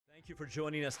you for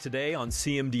joining us today on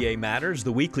CMDA Matters,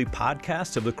 the weekly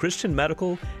podcast of the Christian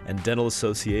Medical and Dental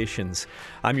Associations.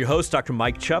 I'm your host, Dr.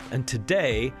 Mike Chupp, and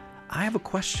today I have a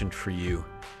question for you.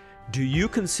 Do you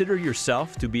consider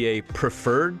yourself to be a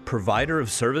preferred provider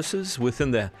of services within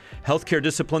the healthcare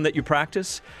discipline that you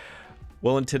practice?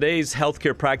 Well, in today's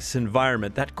healthcare practice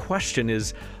environment, that question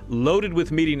is loaded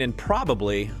with meaning and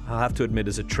probably, I'll have to admit,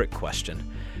 is a trick question.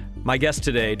 My guest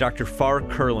today, Dr. Farr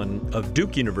Curlin of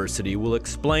Duke University, will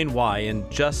explain why in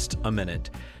just a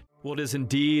minute. Well, it is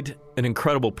indeed an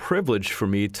incredible privilege for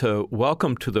me to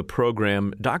welcome to the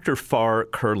program Dr. Farr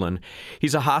Curlin.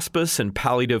 He's a hospice and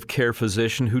palliative care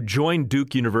physician who joined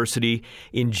Duke University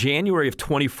in January of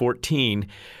 2014,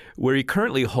 where he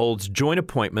currently holds joint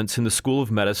appointments in the School of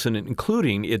Medicine,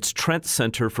 including its Trent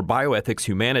Center for Bioethics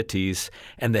Humanities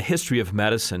and the History of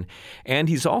Medicine. And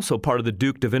he's also part of the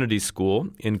Duke Divinity School,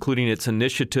 including its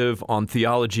initiative on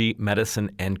theology,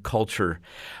 medicine, and culture.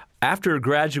 After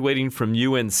graduating from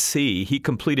UNC, he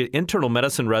completed internal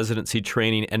medicine residency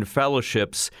training and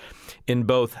fellowships in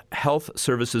both health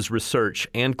services research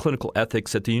and clinical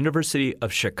ethics at the University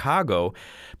of Chicago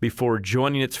before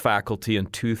joining its faculty in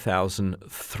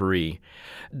 2003.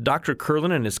 Dr.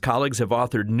 Curlin and his colleagues have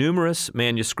authored numerous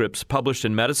manuscripts published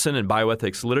in medicine and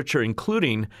bioethics literature,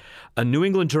 including a New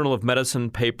England Journal of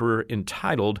Medicine paper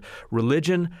entitled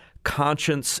Religion,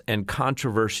 Conscience, and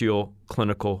Controversial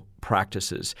Clinical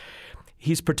Practices.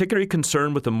 He's particularly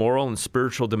concerned with the moral and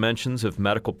spiritual dimensions of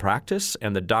medical practice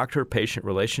and the doctor-patient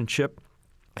relationship,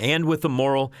 and with the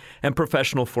moral and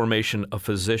professional formation of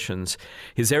physicians.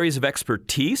 His areas of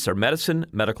expertise are medicine,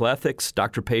 medical ethics,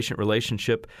 doctor-patient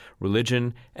relationship,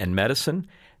 religion and medicine,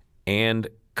 and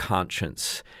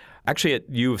conscience. Actually, at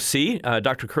U of C,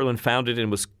 Dr. Curlin founded and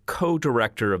was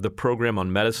co-director of the program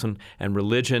on medicine and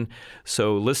religion.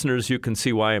 So listeners, you can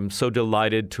see why I'm so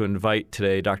delighted to invite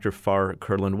today Dr. Farr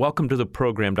Curlin. Welcome to the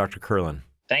program, Dr. Curlin.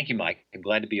 Thank you, Mike. I'm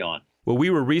glad to be on. Well, we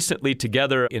were recently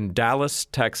together in Dallas,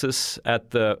 Texas,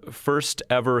 at the first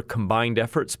ever combined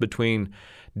efforts between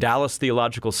Dallas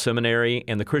Theological Seminary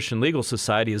and the Christian Legal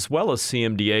Society, as well as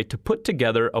CMDA, to put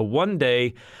together a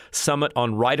one-day summit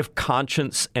on right of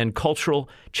conscience and cultural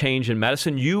change in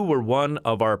medicine. You were one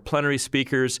of our plenary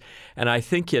speakers, and I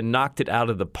think you knocked it out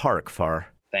of the park, Farr.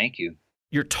 Thank you.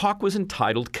 Your talk was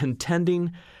entitled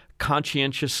Contending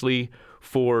Conscientiously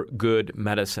for Good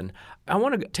Medicine. I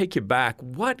want to take you back.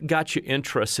 What got you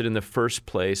interested in the first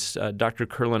place, Dr.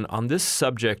 Curlin, on this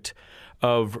subject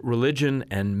of religion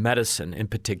and medicine in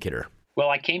particular? Well,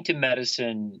 I came to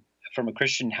medicine from a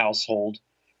Christian household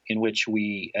in which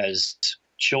we, as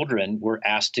children, were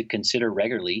asked to consider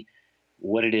regularly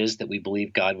what it is that we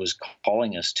believe God was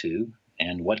calling us to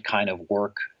and what kind of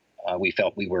work we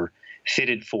felt we were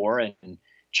fitted for, and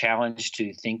challenged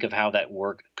to think of how that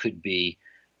work could be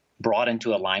brought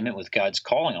into alignment with God's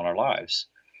calling on our lives.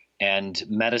 And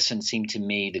medicine seemed to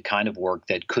me the kind of work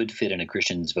that could fit in a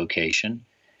Christian's vocation.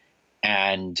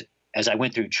 And as I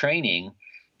went through training,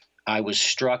 I was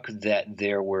struck that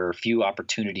there were few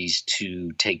opportunities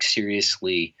to take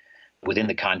seriously, within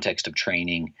the context of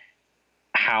training,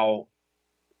 how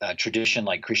a tradition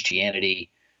like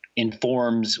Christianity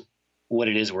informs what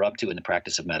it is we're up to in the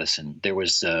practice of medicine. There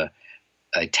was a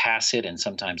tacit and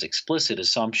sometimes explicit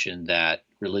assumption that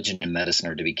religion and medicine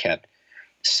are to be kept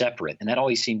separate. And that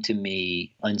always seemed to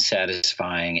me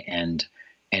unsatisfying and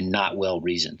not well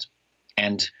reasoned.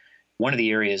 And one of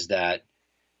the areas that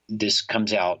this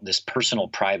comes out, this personal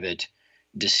private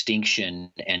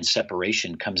distinction and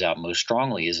separation comes out most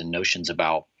strongly, is in notions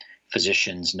about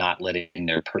physicians not letting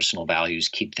their personal values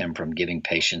keep them from giving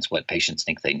patients what patients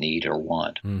think they need or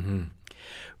want. Mm-hmm.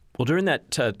 Well, during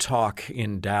that talk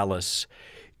in Dallas,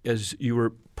 as you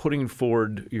were putting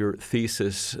forward your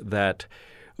thesis that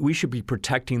we should be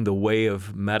protecting the way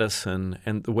of medicine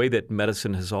and the way that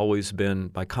medicine has always been,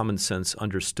 by common sense,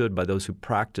 understood by those who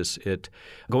practice it,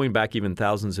 going back even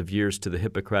thousands of years to the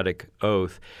Hippocratic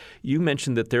Oath, you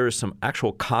mentioned that there are some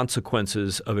actual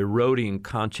consequences of eroding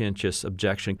conscientious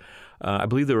objection. I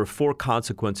believe there were 4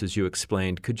 consequences you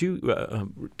explained. Could you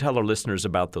tell our listeners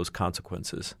about those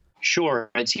consequences?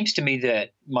 Sure. It seems to me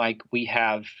that, Mike, we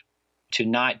have to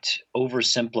not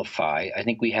oversimplify. I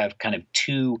think we have kind of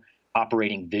 2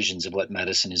 operating visions of what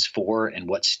medicine is for and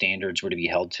what standards we're to be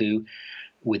held to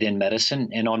within medicine.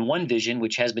 And on one vision,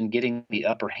 which has been getting the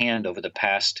upper hand over the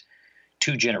past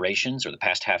 2 generations or the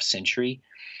past half century,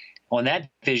 on that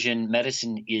vision,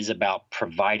 medicine is about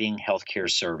providing healthcare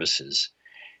services.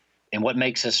 And what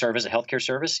makes a service a healthcare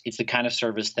service? It's the kind of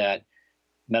service that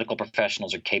medical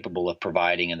professionals are capable of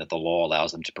providing and that the law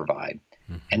allows them to provide.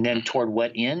 Mm-hmm. And then toward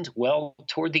what end? Well,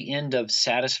 toward the end of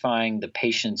satisfying the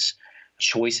patient's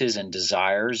choices and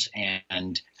desires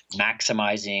and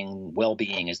maximizing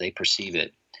well-being as they perceive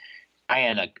it. I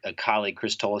and a colleague,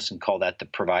 Chris Tollison, call that the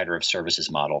provider of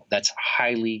services model. That's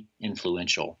highly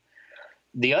influential.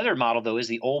 The other model, though, is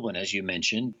the old one, as you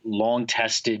mentioned, long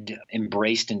tested,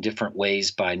 embraced in different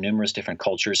ways by numerous different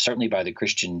cultures, certainly by the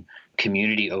Christian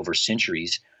community over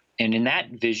centuries. And in that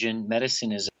vision,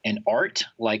 medicine is an art,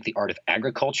 like the art of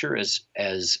agriculture, as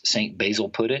St. Basil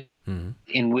put it,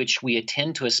 in which we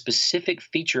attend to a specific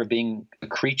feature of being a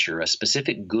creature, a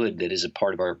specific good that is a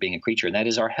part of our being a creature, and that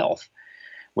is our health,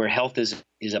 where health is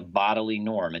a bodily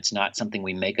norm. It's not something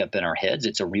we make up in our heads.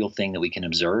 It's a real thing that we can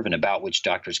observe and about which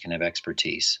doctors can have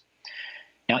expertise.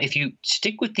 Now, if you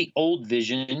stick with the old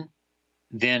vision,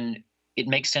 then it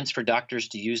makes sense for doctors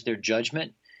to use their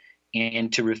judgment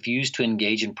and to refuse to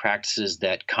engage in practices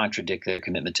that contradict their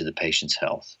commitment to the patient's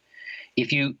health.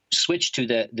 If you switch to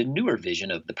the newer vision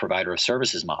of the provider of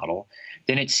services model,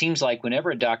 then it seems like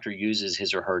whenever a doctor uses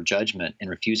his or her judgment and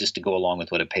refuses to go along with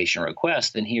what a patient requests,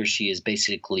 then he or she is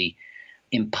basically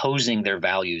imposing their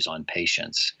values on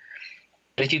patients.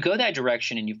 But if you go that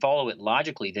direction and you follow it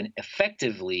logically, then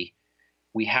effectively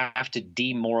we have to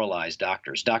demoralize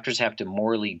doctors. Doctors have to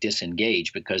morally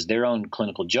disengage because their own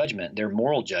clinical judgment, their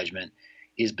moral judgment,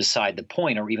 is beside the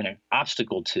point or even an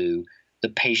obstacle to the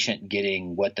patient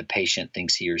getting what the patient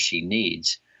thinks he or she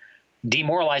needs.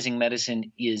 Demoralizing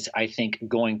medicine is, I think,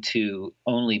 going to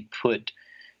only put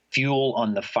fuel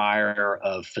on the fire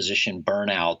of physician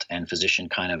burnout and physician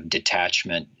kind of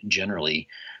detachment generally,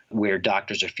 where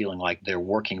doctors are feeling like they're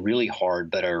working really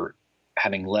hard but are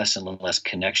having less and less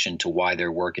connection to why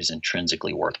their work is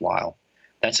intrinsically worthwhile.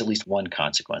 That's at least one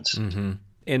consequence. Mm-hmm.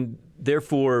 And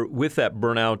therefore, with that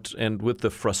burnout and with the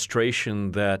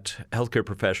frustration that healthcare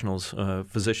professionals,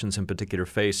 physicians in particular,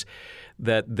 face,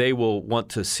 that they will want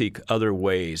to seek other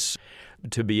ways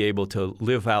to be able to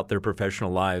live out their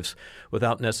professional lives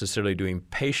without necessarily doing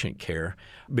patient care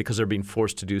because they're being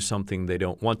forced to do something they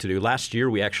don't want to do. Last year,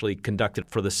 we actually conducted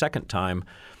for the second time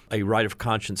a right of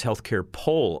conscience healthcare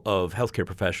poll of healthcare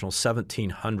professionals,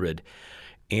 1,700.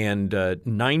 And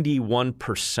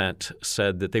 91%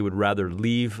 said that they would rather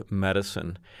leave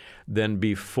medicine than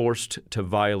be forced to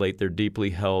violate their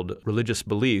deeply held religious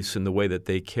beliefs in the way that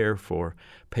they care for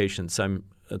patients.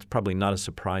 That's probably not a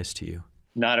surprise to you.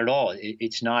 Not at all.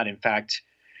 It's not. In fact,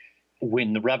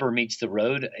 when the rubber meets the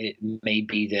road, it may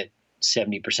be that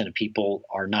 70% of people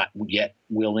are not yet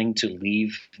willing to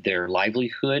leave their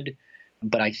livelihood.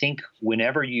 But I think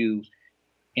whenever you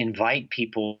invite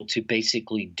people to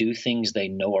basically do things they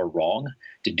know are wrong,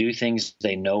 to do things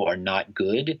they know are not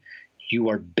good, you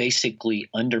are basically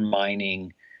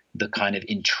undermining the kind of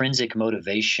intrinsic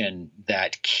motivation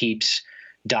that keeps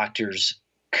doctors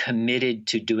committed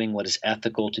to doing what is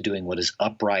ethical, to doing what is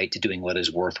upright, to doing what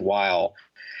is worthwhile.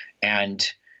 And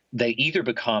they either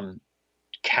become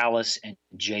callous and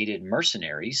jaded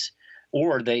mercenaries,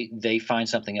 or they find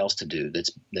something else to do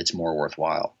that's more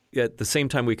worthwhile. At the same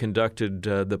time we conducted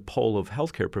the poll of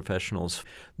healthcare professionals,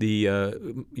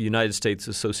 the United States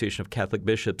Association of Catholic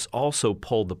Bishops also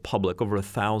polled the public, over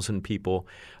 1,000 people,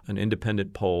 an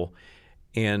independent poll,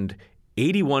 and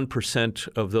 81%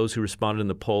 of those who responded in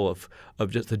the poll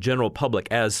of just the general public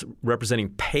as representing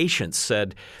patients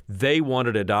said they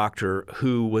wanted a doctor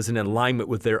who was in alignment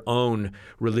with their own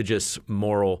religious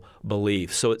moral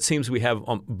beliefs. So it seems we have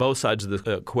on both sides of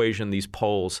the equation these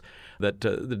polls that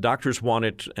the doctors want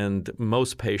it and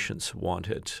most patients want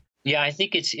it. Yeah, I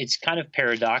think it's kind of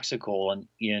paradoxical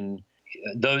in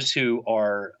those who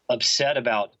are upset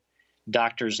about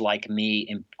doctors like me,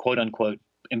 in quote unquote,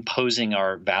 imposing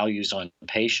our values on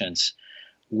patients,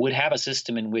 would have a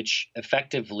system in which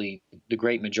effectively the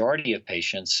great majority of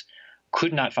patients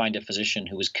could not find a physician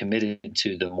who was committed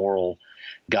to the moral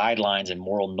guidelines and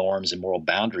moral norms and moral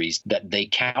boundaries that they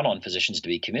count on physicians to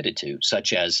be committed to,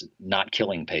 such as not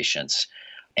killing patients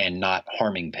and not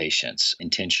harming patients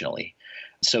intentionally.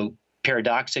 So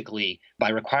paradoxically, by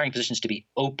requiring physicians to be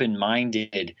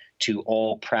open-minded to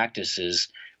all practices,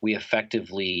 we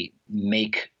effectively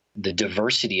make the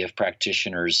diversity of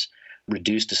practitioners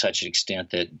reduced to such an extent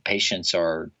that patients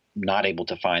are not able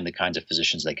to find the kinds of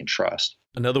physicians they can trust.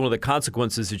 Another one of the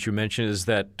consequences that you mentioned is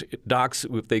that docs,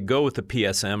 if they go with the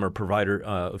PSM or provider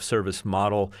of service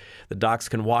model, the docs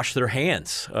can wash their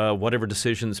hands, whatever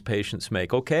decisions patients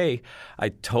make. Okay, I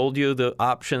told you the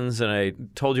options and I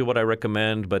told you what I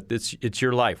recommend, but it's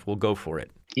your life. We'll go for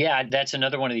it. Yeah, that's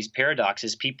another one of these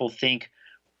paradoxes. People think,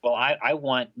 well, I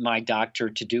want my doctor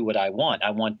to do what I want.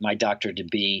 I want my doctor to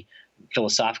be,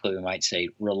 philosophically, we might say,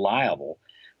 reliable.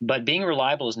 But being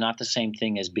reliable is not the same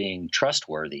thing as being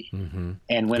trustworthy. Mm-hmm.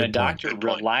 And when a doctor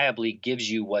reliably gives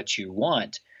you what you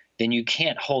want, then you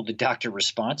can't hold the doctor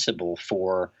responsible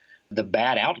for the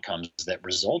bad outcomes that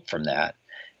result from that.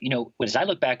 As I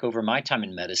look back over my time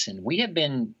in medicine, we have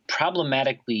been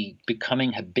problematically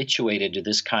becoming habituated to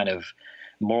this kind of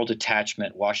moral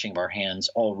detachment, washing of our hands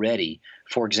already.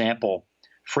 For example,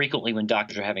 frequently when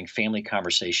doctors are having family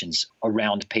conversations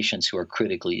around patients who are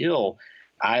critically ill,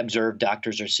 I observe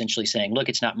doctors are essentially saying, look,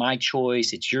 it's not my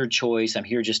choice, it's your choice. I'm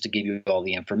here just to give you all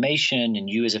the information, and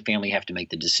you as a family have to make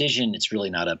the decision. It's really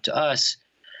not up to us.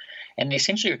 And they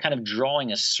essentially are kind of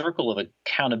drawing a circle of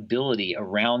accountability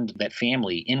around that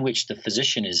family in which the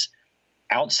physician is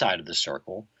outside of the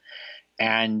circle.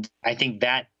 And I think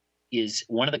that is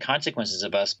one of the consequences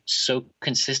of us so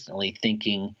consistently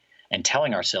thinking and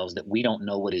telling ourselves that we don't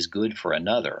know what is good for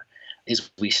another, is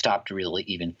we stopped really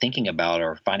even thinking about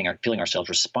or feeling ourselves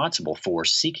responsible for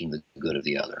seeking the good of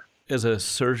the other. As a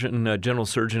surgeon, a general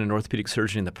surgeon and orthopedic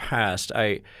surgeon in the past,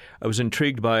 I was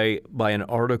intrigued by an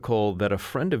article that a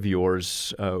friend of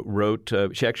yours wrote.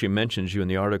 She actually mentions you in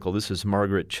the article. This is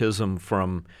Margaret Chisholm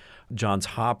from Johns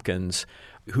Hopkins,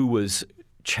 who was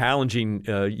challenging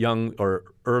young or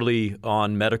early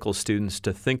on medical students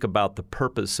to think about the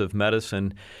purpose of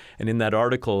medicine. And in that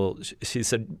article, she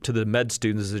said to the med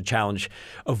students as a challenge,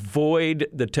 avoid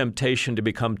the temptation to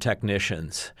become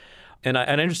technicians. And I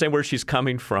understand where she's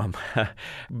coming from,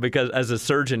 because as a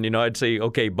surgeon, I'd say,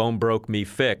 okay, bone broke, me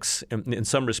fix. In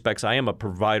some respects, I am a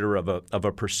provider of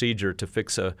a procedure to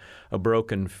fix a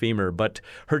broken femur. But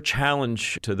her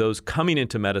challenge to those coming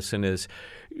into medicine is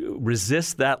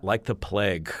resist that like the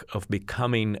plague of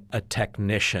becoming a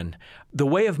technician. The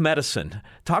way of medicine.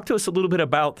 Talk to us a little bit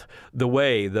about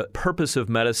the purpose of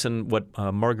medicine, what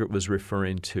Margaret was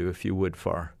referring to, if you would,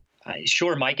 Far.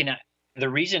 Sure, Mike. And the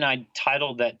reason I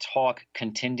titled that talk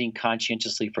Contending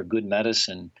Conscientiously for Good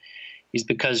Medicine is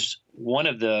because one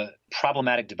of the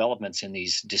problematic developments in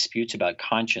these disputes about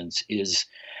conscience is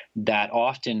that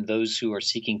often those who are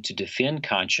seeking to defend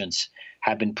conscience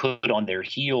have been put on their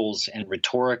heels and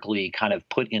rhetorically kind of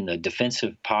put in the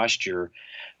defensive posture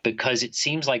because it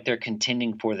seems like they're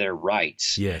contending for their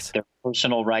rights, their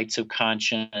personal rights of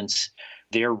conscience,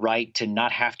 their right to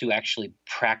not have to actually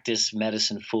practice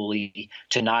medicine fully,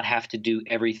 to not have to do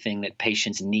everything that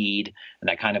patients need, and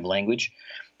that kind of language.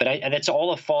 But that's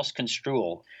all a false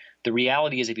construal. The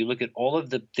reality is, if you look at all of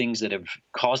the things that have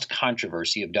caused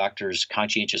controversy of doctors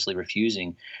conscientiously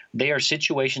refusing, they are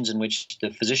situations in which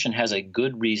the physician has a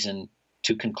good reason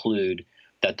to conclude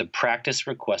that the practice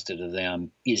requested of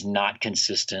them is not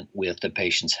consistent with the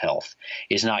patient's health,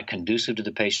 is not conducive to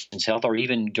the patient's health, or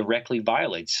even directly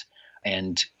violates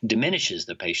and diminishes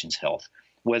the patient's health,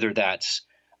 whether that's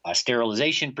a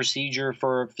sterilization procedure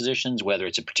for physicians, whether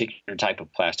it's a particular type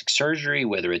of plastic surgery,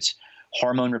 whether it's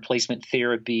hormone replacement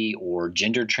therapy or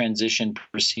gender transition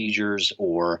procedures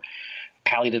or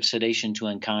palliative sedation to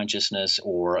unconsciousness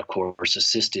or, of course,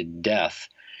 assisted death.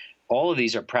 All of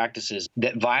these are practices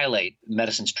that violate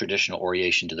medicine's traditional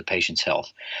orientation to the patient's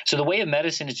health. So the way of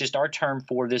medicine is just our term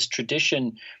for this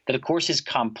tradition that, of course, is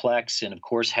complex and, of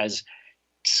course, has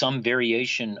some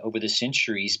variation over the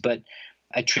centuries, but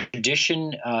a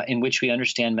tradition in which we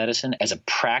understand medicine as a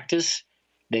practice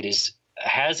that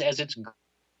has as its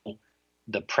goal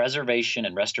the preservation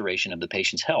and restoration of the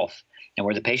patient's health. And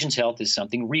where the patient's health is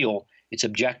something real, it's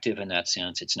objective in that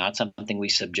sense. It's not something we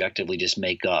subjectively just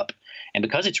make up. And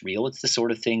because it's real, it's the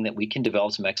sort of thing that we can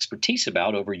develop some expertise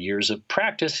about over years of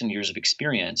practice and years of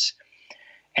experience.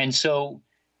 And so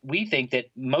we think that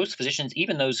most physicians,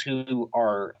 even those who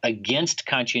are against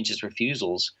conscientious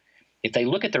refusals, if they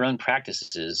look at their own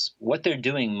practices, what they're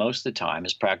doing most of the time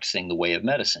is practicing the way of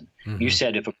medicine. Mm-hmm. You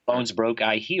said, if a bone's broke,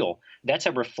 I heal. That's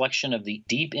a reflection of the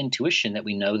deep intuition that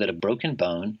we know that a broken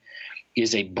bone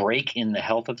is a break in the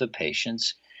health of the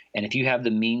patients. And if you have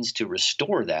the means to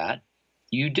restore that,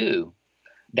 you do.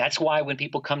 That's why when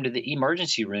people come to the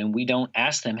emergency room, we don't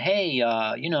ask them, hey,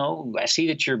 I see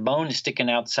that your bone is sticking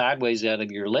out sideways out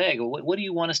of your leg. What do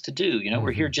you want us to do? Mm-hmm.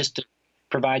 We're here just to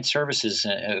provide services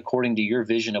according to your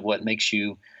vision of what makes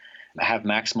you have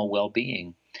maximal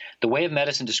well-being. The way of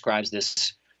medicine describes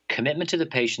this commitment to the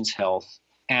patient's health,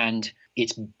 and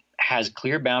it has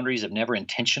clear boundaries of never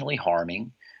intentionally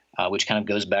harming, which kind of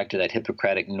goes back to that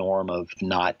Hippocratic norm of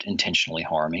not intentionally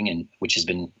harming, and which has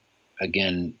been,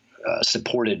 again,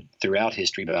 supported throughout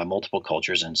history by multiple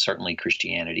cultures and certainly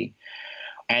Christianity.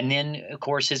 And then, of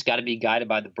course, has got to be guided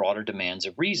by the broader demands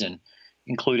of reason,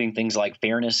 including things like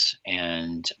fairness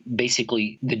and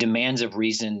basically the demands of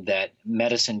reason that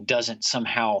medicine doesn't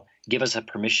somehow give us a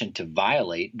permission to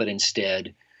violate, but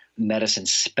instead medicine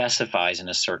specifies in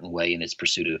a certain way in its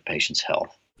pursuit of the patient's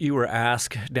health. you were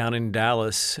asked down in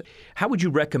Dallas, how would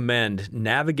you recommend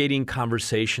navigating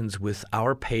conversations with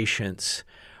our patients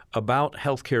about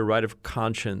healthcare right of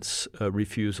conscience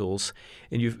refusals?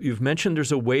 And you've mentioned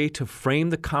there's a way to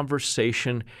frame the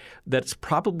conversation that's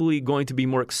probably going to be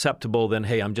more acceptable than,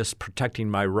 hey, I'm just protecting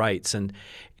my rights. And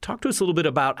talk to us a little bit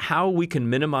about how we can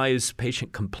minimize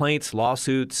patient complaints,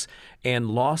 lawsuits, and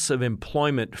loss of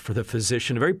employment for the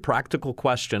physician. A very practical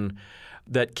question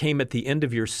that came at the end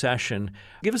of your session.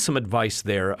 Give us some advice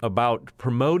there about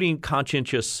promoting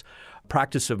conscientious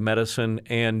practice of medicine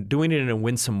and doing it in a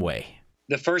winsome way.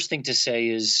 The first thing to say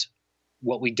is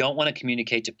what we don't want to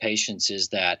communicate to patients is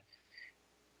that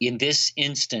in this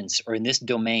instance or in this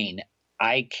domain,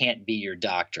 I can't be your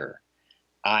doctor.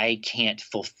 I can't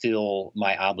fulfill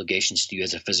my obligations to you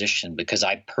as a physician because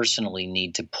I personally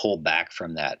need to pull back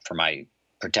from that for my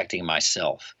protecting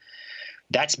myself.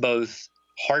 That's both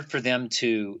hard for them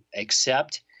to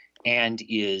accept and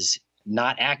is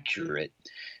not accurate.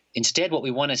 Instead, what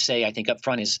we want to say, I think, up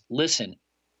front is, listen,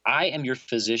 I am your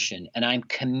physician, and I'm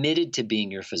committed to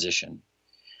being your physician.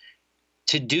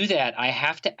 To do that, I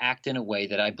have to act in a way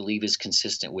that I believe is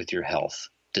consistent with your health.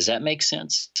 Does that make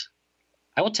sense?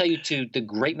 I will tell you, to the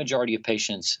great majority of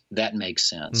patients, that makes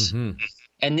sense. Mm-hmm.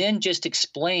 And then just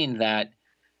explain that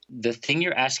the thing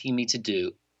you're asking me to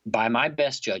do, by my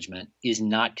best judgment, is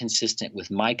not consistent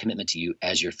with my commitment to you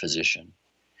as your physician.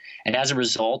 And as a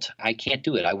result, I can't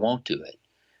do it. I won't do it.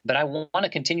 But I want to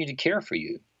continue to care for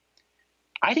you.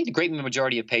 I think the great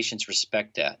majority of patients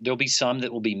respect that. There'll be some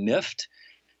that will be miffed,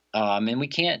 and we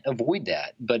can't avoid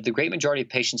that. But the great majority of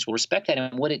patients will respect that.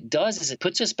 And what it does is it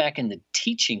puts us back in the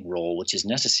teaching role, which is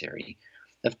necessary,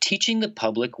 of teaching the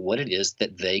public what it is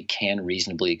that they can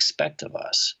reasonably expect of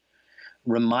us,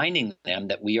 reminding them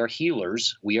that we are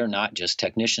healers. We are not just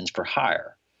technicians for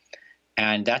hire.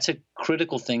 And that's a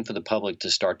critical thing for the public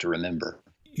to start to remember.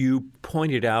 You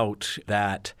pointed out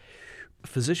that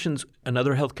physicians and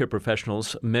other healthcare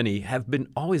professionals, many, have been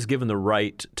always given the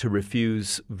right to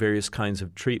refuse various kinds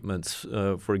of treatments.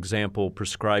 For example,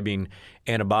 prescribing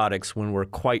antibiotics when we're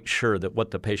quite sure that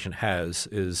what the patient has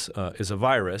is a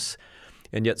virus.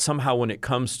 And yet somehow when it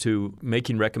comes to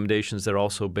making recommendations that are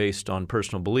also based on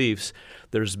personal beliefs,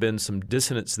 there's been some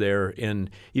dissonance there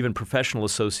in even professional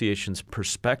associations'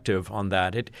 perspective on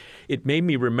that. It made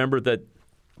me remember that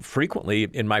frequently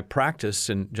in my practice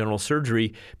in general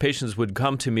surgery, patients would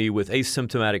come to me with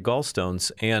asymptomatic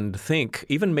gallstones and think,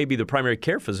 even maybe the primary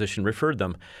care physician referred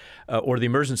them, or the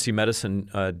emergency medicine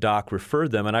doc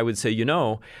referred them. And I would say,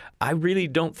 I really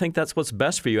don't think that's what's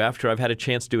best for you after I've had a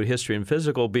chance to do a history and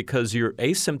physical, because you're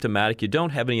asymptomatic. You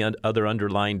don't have any other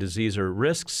underlying disease or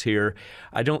risks here.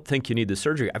 I don't think you need the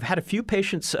surgery. I've had a few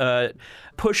patients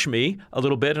push me a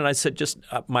little bit, and I said, just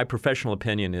my professional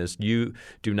opinion is you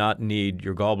do not need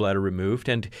your gallbladder removed.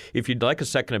 And if you'd like a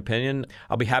second opinion,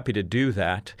 I'll be happy to do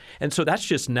that. And so that's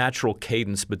just natural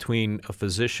cadence between a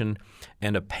physician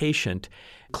and a patient.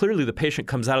 Clearly, the patient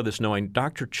comes out of this knowing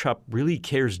Dr. Chupp really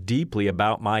cares deeply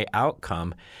about my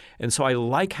outcome. And so I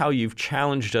like how you've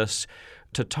challenged us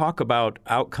to talk about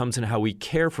outcomes and how we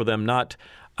care for them, not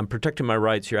I'm protecting my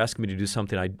rights, you're asking me to do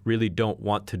something I really don't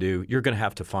want to do. You're going to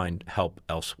have to find help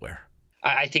elsewhere.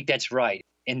 I think that's right.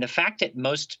 And the fact that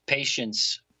most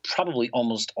patients, probably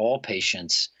almost all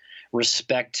patients,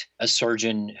 respect a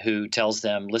surgeon who tells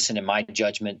them, listen, in my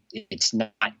judgment, it's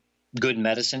not good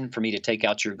medicine for me to take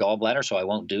out your gallbladder, so I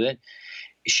won't do it,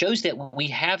 shows that when we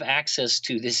have access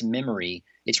to this memory,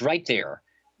 it's right there,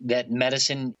 that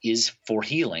medicine is for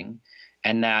healing,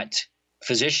 and that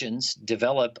physicians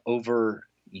develop over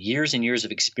years and years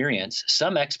of experience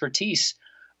some expertise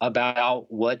about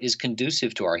what is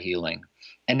conducive to our healing.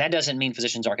 And that doesn't mean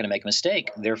physicians aren't going to make a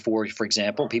mistake. Therefore, for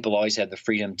example, people always have the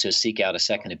freedom to seek out a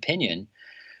second opinion.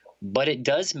 But it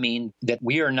does mean that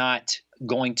we are not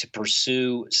going to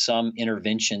pursue some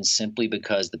intervention simply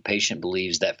because the patient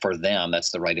believes that for them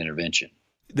that's the right intervention.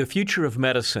 The Future of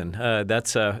Medicine,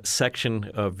 that's a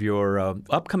section of your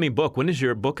upcoming book. When is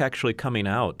your book actually coming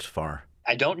out, Far?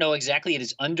 I don't know exactly. It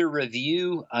is under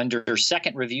review, under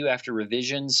second review after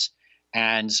revisions.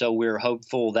 And so we're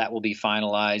hopeful that will be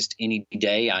finalized any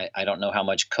day. I don't know how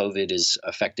much COVID is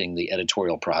affecting the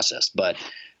editorial process, but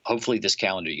hopefully this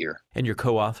calendar year. And your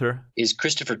co-author? Is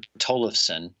Christopher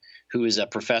Tollefson, who is a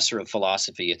professor of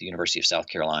philosophy at the University of South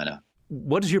Carolina.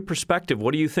 What is your perspective?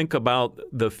 What do you think about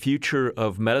the future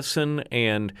of medicine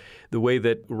and the way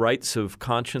that rights of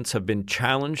conscience have been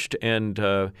challenged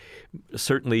and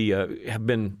certainly have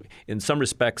been, in some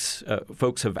respects,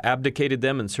 folks have abdicated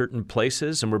them in certain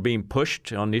places, and we're being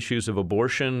pushed on issues of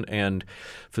abortion and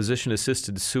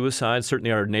physician-assisted suicide.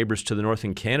 Certainly our neighbors to the north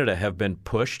in Canada have been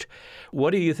pushed.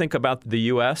 What do you think about the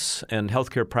U.S. and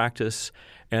healthcare practice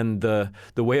and the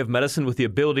way of medicine with the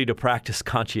ability to practice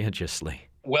conscientiously?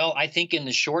 Well, I think in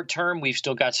the short term, we've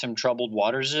still got some troubled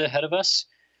waters ahead of us.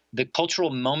 The cultural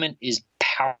moment is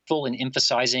powerful in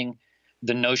emphasizing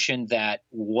the notion that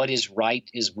what is right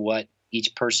is what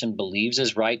each person believes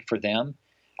is right for them.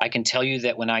 I can tell you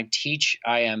that when I teach,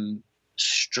 I am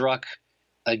struck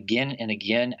again and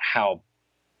again how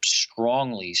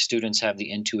strongly students have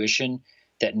the intuition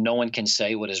that no one can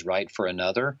say what is right for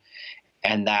another,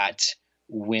 and that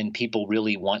when people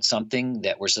really want something,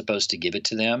 that we're supposed to give it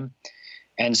to them.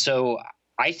 And so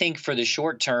I think for the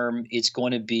short term, it's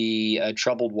going to be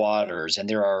troubled waters, and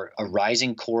there are a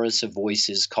rising chorus of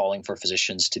voices calling for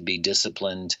physicians to be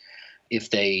disciplined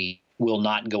if they will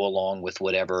not go along with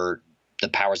whatever the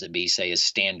powers that be say is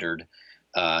standard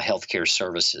healthcare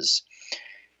services.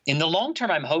 In the long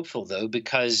term, I'm hopeful, though,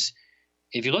 because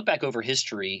if you look back over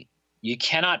history, you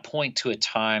cannot point to a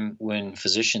time when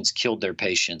physicians killed their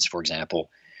patients, for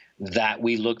example, that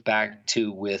we look back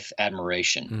to with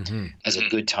admiration as a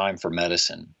good time for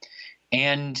medicine.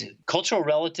 And cultural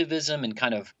relativism and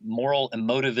kind of moral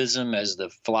emotivism, as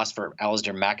the philosopher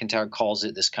Alasdair MacIntyre calls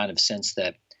it, this kind of sense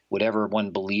that whatever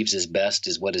one believes is best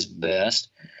is what is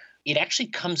best, it actually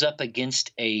comes up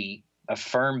against a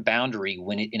firm boundary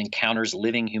when it encounters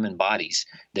living human bodies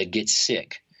that get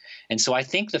sick. And so I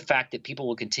think the fact that people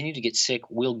will continue to get sick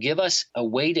will give us a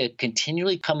way to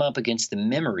continually come up against the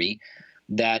memory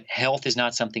that health is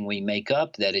not something we make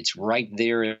up, that it's right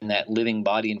there in that living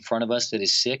body in front of us that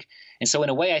is sick. And so in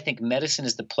a way, I think medicine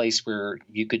is the place where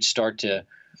you could start to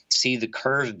see the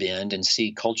curve bend and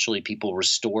see culturally people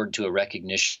restored to a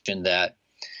recognition that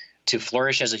to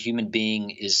flourish as a human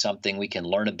being is something we can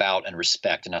learn about and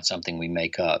respect, and not something we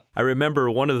make up. I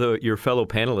remember one of your fellow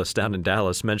panelists down in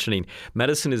Dallas mentioning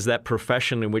medicine is that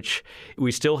profession in which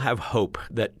we still have hope,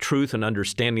 that truth and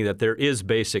understanding that there is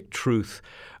basic truth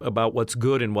about what's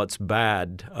good and what's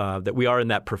bad, that we are in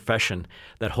that profession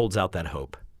that holds out that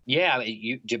hope. Yeah,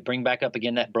 you bring back up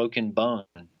again that broken bone.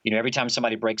 You know, every time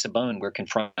somebody breaks a bone, we're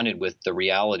confronted with the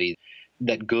reality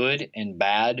that good and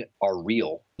bad are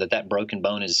real, that broken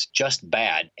bone is just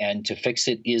bad, and to fix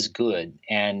it is good.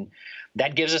 And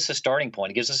that gives us a starting point.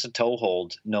 It gives us a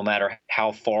toehold no matter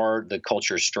how far the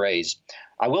culture strays.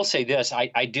 I will say this,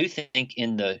 I do think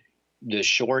in the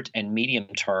short and medium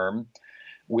term,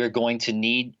 we're going to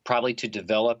need probably to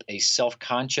develop a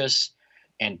self-conscious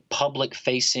and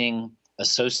public-facing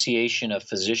association of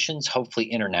physicians, hopefully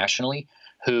internationally,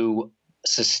 who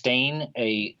sustain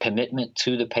a commitment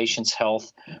to the patient's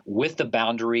health with the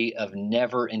boundary of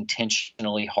never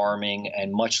intentionally harming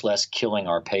and much less killing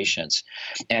our patients.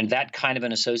 And that kind of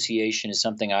an association is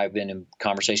something I've been in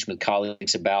conversation with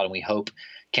colleagues about, and we hope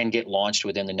can get launched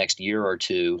within the next year or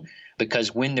two.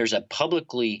 Because when there's a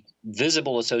publicly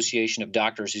visible association of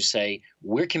doctors who say,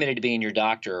 we're committed to being your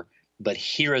doctor, but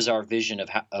here is our vision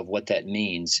of what that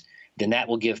means, then that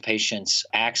will give patients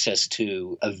access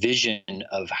to a vision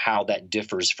of how that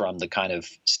differs from the kind of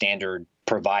standard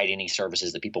provide any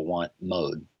services that people want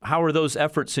mode. How are those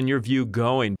efforts, in your view,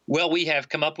 going? Well, we have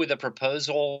come up with a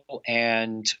proposal,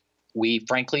 and we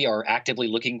frankly are actively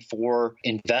looking for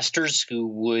investors who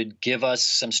would give us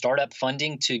some startup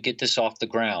funding to get this off the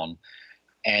ground.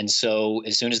 And so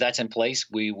as soon as that's in place,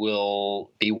 we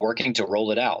will be working to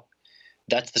roll it out.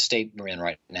 That's the state we're in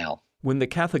right now. When the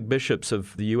Catholic bishops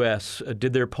of the U.S.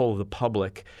 did their poll of the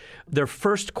public, their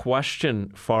first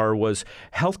question, Far, was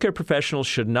healthcare professionals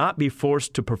should not be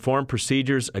forced to perform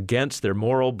procedures against their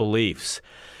moral beliefs.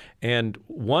 And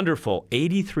wonderful,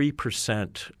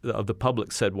 83% of the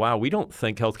public said, wow, we don't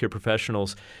think healthcare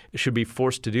professionals should be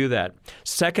forced to do that.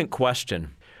 Second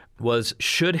question was,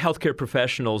 should healthcare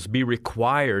professionals be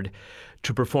required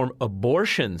to perform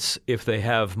abortions if they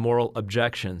have moral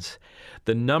objections?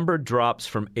 The number drops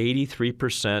from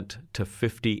 83% to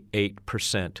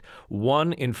 58%.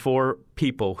 1 in 4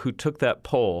 people who took that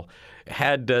poll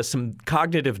had some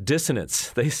cognitive dissonance.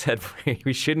 They said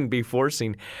we shouldn't be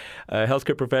forcing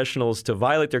healthcare professionals to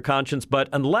violate their conscience, but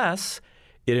unless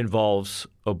it involves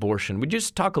abortion. Would you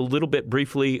just talk a little bit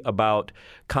briefly about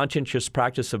conscientious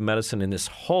practice of medicine in this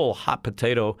whole hot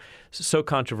potato, so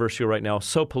controversial right now,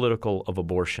 so political, of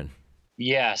abortion?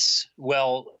 Yes.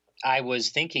 Well, I was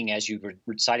thinking as you were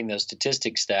reciting those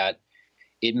statistics that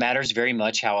it matters very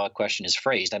much how a question is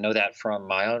phrased. I know that from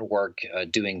my own work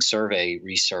doing survey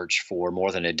research for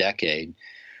more than a decade.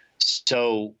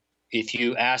 So if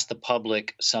you ask the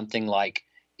public something like,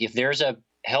 if there's a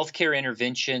healthcare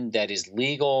intervention that is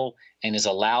legal and is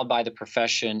allowed by the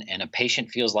profession and a patient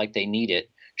feels like they need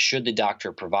it, should the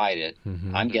doctor provide it?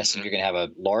 I'm guessing you're going to have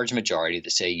a large majority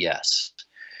that say yes.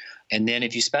 And then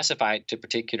if you specify it to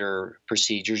particular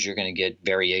procedures, you're going to get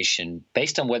variation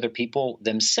based on whether people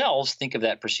themselves think of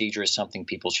that procedure as something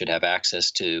people should have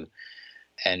access to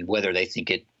and whether they think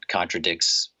it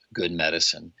contradicts good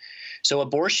medicine. So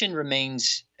abortion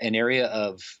remains an area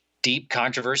of deep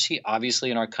controversy,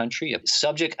 obviously, in our country, a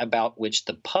subject about which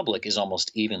the public is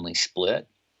almost evenly split.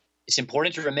 It's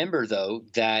important to remember, though,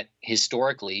 that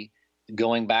historically,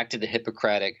 going back to the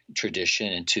Hippocratic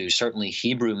tradition and to certainly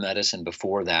Hebrew medicine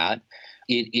before that,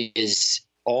 it has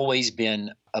always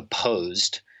been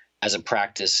opposed as a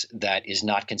practice that is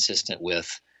not consistent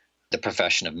with the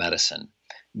profession of medicine.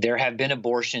 There have been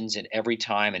abortions in every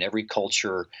time and every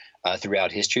culture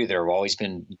throughout history. There have always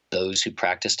been those who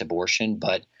practiced abortion,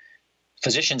 but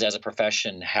physicians as a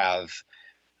profession have,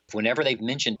 whenever they've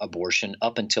mentioned abortion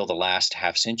up until the last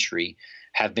half century,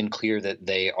 have been clear that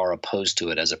they are opposed to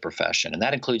it as a profession. And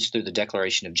that includes through the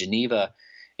Declaration of Geneva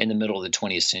in the middle of the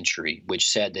 20th century, which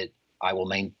said that I will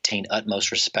maintain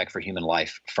utmost respect for human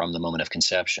life from the moment of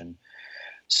conception.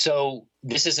 So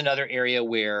this is another area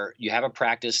where you have a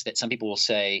practice that some people will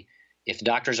say, if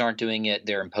doctors aren't doing it,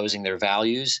 they're imposing their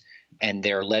values and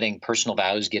they're letting personal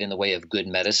values get in the way of good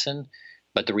medicine.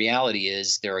 But the reality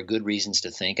is there are good reasons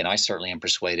to think, and I certainly am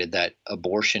persuaded, that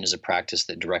abortion is a practice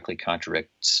that directly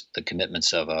contradicts the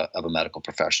commitments of a medical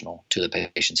professional to the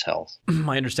patient's health.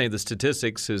 My understanding of the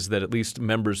statistics is that at least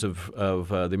members of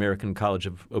the American College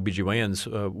of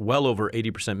OBGYNs, well over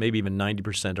 80%, maybe even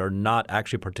 90%, are not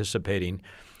actually participating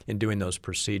in doing those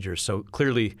procedures. So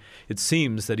clearly it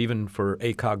seems that even for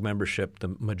ACOG membership,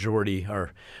 the majority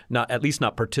are not, at least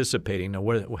not participating.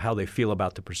 Now, how they feel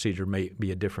about the procedure may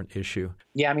be a different issue.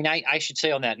 Yeah, I mean, I should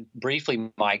say on that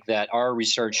briefly, Mike, that our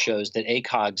research shows that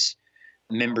ACOG's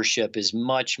membership is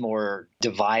much more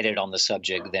divided on the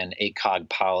subject than ACOG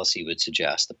policy would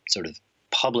suggest. The sort of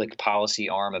public policy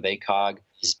arm of ACOG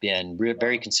has been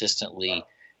very consistently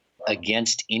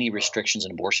against any restrictions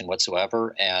on abortion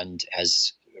whatsoever and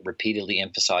has repeatedly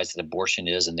emphasized that abortion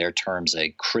is, in their terms,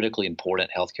 a critically important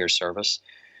healthcare service.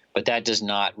 But that does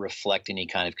not reflect any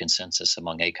kind of consensus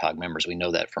among ACOG members. We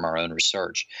know that from our own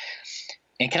research.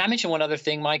 And can I mention one other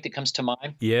thing, Mike, that comes to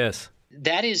mind? Yes.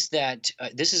 That is that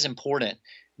this is important,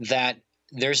 that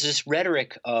there's this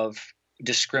rhetoric of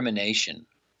discrimination,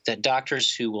 that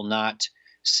doctors who will not,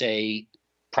 say,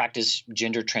 practice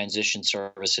gender transition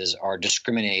services are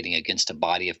discriminating against a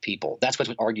body of people. That's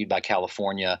what's argued by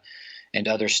California and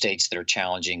other states that are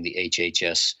challenging the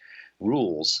HHS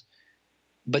rules.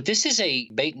 But this is a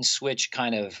bait and switch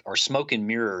kind of, or smoke and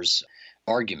mirrors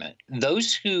argument.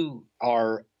 Those who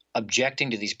are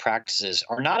objecting to these practices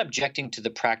are not objecting to the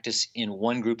practice in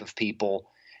one group of people,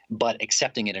 but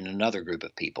accepting it in another group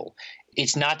of people.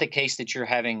 It's not the case that you're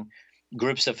having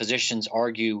groups of physicians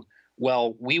argue,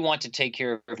 well, we want to take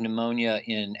care of pneumonia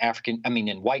in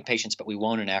white patients, but we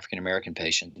won't in African American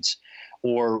patients.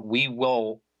 Or we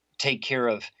will take care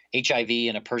of HIV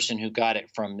in a person who got it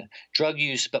from drug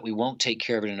use, but we won't take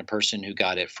care of it in a person who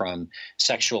got it from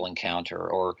sexual encounter.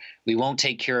 Or we won't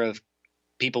take care of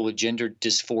people with gender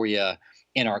dysphoria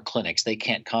in our clinics. They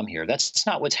can't come here. That's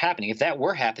not what's happening. If that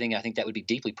were happening, I think that would be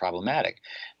deeply problematic.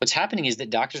 What's happening is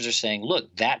that doctors are saying,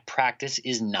 look, that practice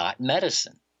is not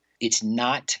medicine. It's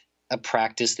not a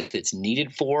practice that it's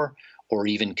needed for or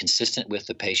even consistent with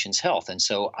the patient's health. And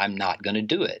so I'm not going to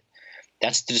do it.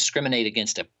 That's to discriminate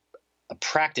against a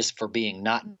practice for being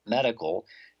not medical,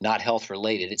 not health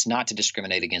related. It's not to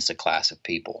discriminate against a class of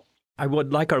people. I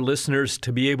would like our listeners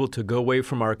to be able to go away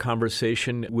from our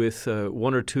conversation with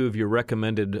one or two of your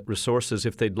recommended resources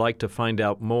if they'd like to find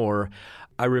out more.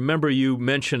 I remember you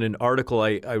mentioned an article.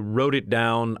 I wrote it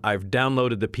down. I've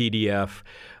downloaded the PDF,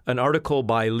 an article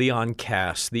by Leon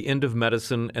Kass, The End of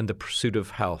Medicine and the Pursuit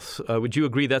of Health. Would you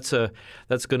agree that's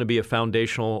going to be a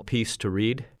foundational piece to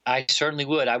read? I certainly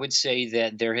would. I would say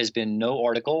that there has been no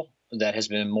article that has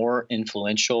been more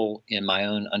influential in my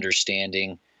own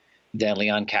understanding than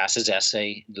Leon Kass's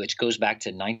essay, which goes back to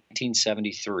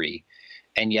 1973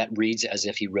 and yet reads as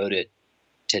if he wrote it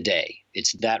today.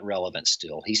 It's that relevant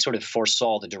still. He sort of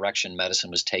foresaw the direction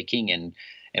medicine was taking and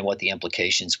what the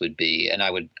implications would be. And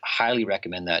I would highly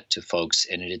recommend that to folks.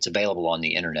 And it's available on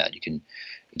the internet. You can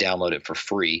download it for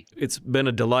free. It's been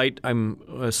a delight.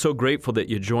 I'm so grateful that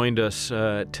you joined us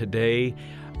today.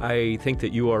 I think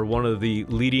that you are one of the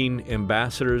leading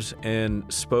ambassadors and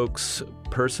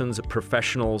spokespersons,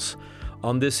 professionals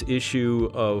on this issue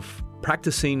of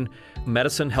practicing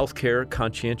medicine, healthcare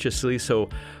conscientiously. So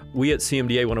we at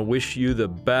CMDA want to wish you the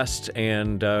best,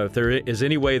 and if there is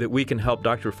any way that we can help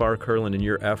Dr. Farr-Curlin in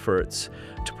your efforts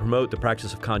to promote the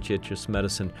practice of conscientious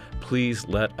medicine, please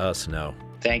let us know.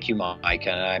 Thank you, Mike,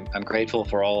 and I'm grateful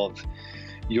for all of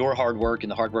your hard work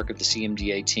and the hard work of the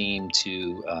CMDA team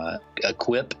to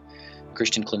equip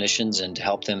Christian clinicians and to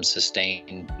help them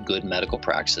sustain good medical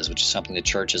practices, which is something the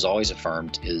church has always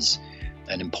affirmed is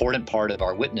an important part of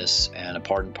our witness and a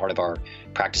important part of our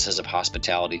practices of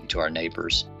hospitality to our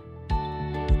neighbors.